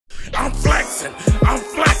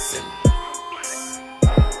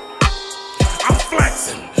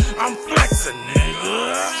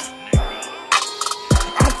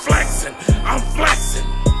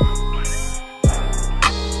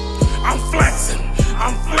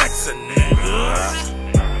flexing, nigga.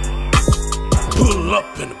 Pull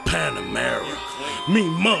up in the Panamera, me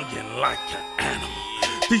mugging like an animal.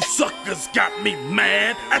 These suckers got me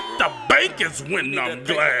mad at the bank is when I'm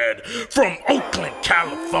glad. From Oakland,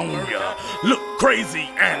 California, look crazy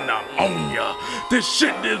and I'm on ya. This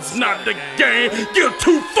shit is not the game, give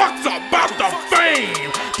two fucks about the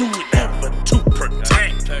fame. Do whatever to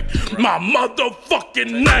protect my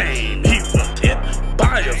motherfucking name. He was hit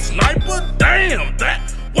by a sniper, damn,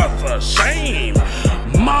 that was a shame.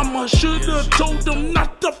 Mama should've told him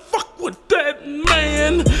not to fuck with that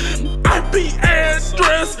man. IP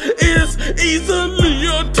address is easily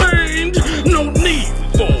attained. No need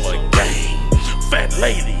for a game. Fat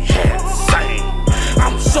lady had same.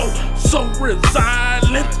 I'm so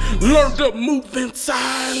resilient. Learn to move in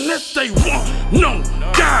silence. They want no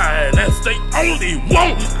guidance. They only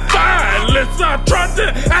want violence. I tried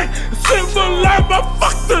to act civilized, but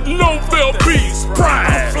fuck the Nobel Peace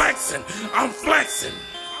Prize. I'm flexing.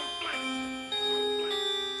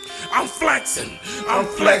 I'm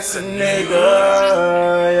flexing, nigga.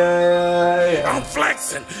 Yeah. I'm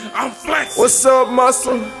flexing. What's up,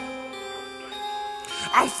 muscle?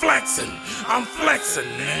 I'm flexing,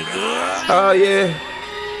 nigga. Oh yeah,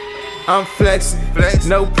 I'm flexing,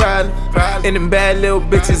 no problem. And them bad little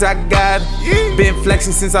bitches, I got 'em. Been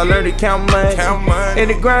flexing since I learned to count money. And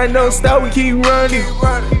the grind don't stop, we keep running.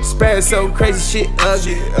 Spaz so crazy, shit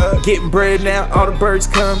ugly. Getting bread now, all the birds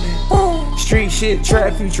coming. Street shit,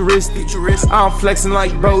 trap futuristic. I'm flexing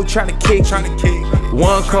like bro, tryna kick.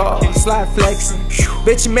 One call, slide flexing.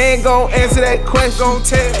 Bet your man gon' answer that question.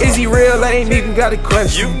 Is he real? I ain't even got a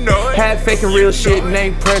question. You know it. Had faking real shit and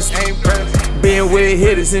ain't pressed. Being with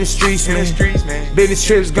hitters in the streets, man. Business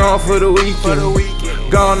trips gone for the weekend.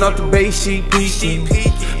 Gone off the base, she peeking.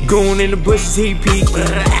 Goon in the bushes, he peeking.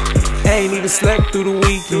 Ain't even slept through the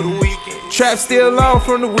weekend. Trap still on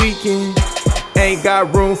from the weekend. Ain't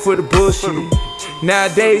got room for the bullshit.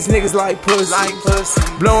 Nowadays niggas like pussy.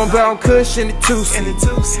 Blowing brown kush in the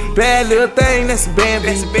Tusi. Bad little thing, that's Bambi.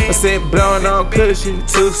 I said blowing on kush in the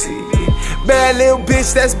Tusi. Bad little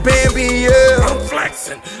bitch, that's Bambi, yeah. I'm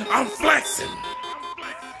flexing. I'm flexing,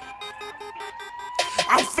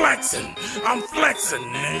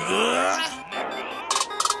 nigga.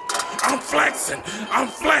 I'm flexing. I'm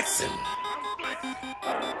flexing, nigga.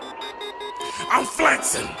 I'm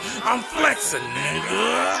flexing. I'm flexing,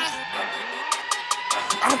 nigga.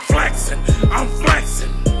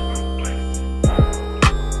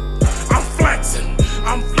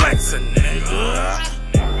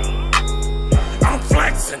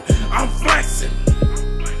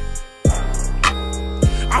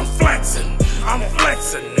 I'm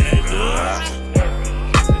flexing. Nigga.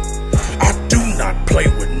 I do not play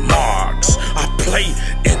with marks. I play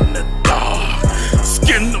in the dark.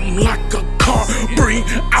 Skin them like a car. Bring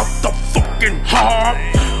out the fucking heart.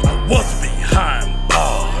 I was behind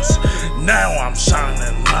bars. Now I'm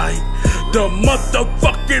shining like the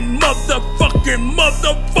motherfucking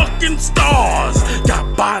stars.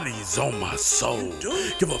 Got bodies on my soul.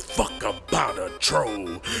 Give a fuck about a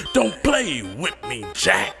troll. Don't play with me,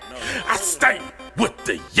 Jack. I stay with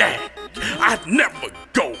the yak. I'd never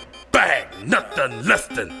go back. Nothing less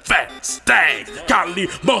than fat stag. Golly,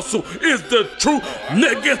 muscle is the truth,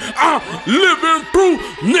 nigga. I'm living proof,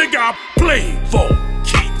 nigga. I play for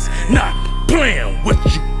keeps, not playing with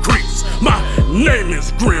you creeps. My name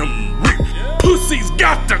is Grim Reap. Pussies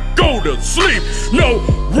got to go to sleep. No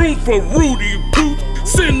room for Rudy Poots.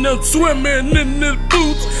 Send them swimming in the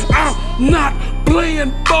boots. I'm not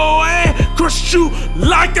playing, boy. Crush you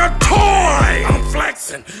like a toy. I'm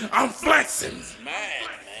flexing. I'm flexing,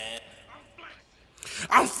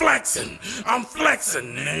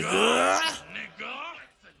 nigga.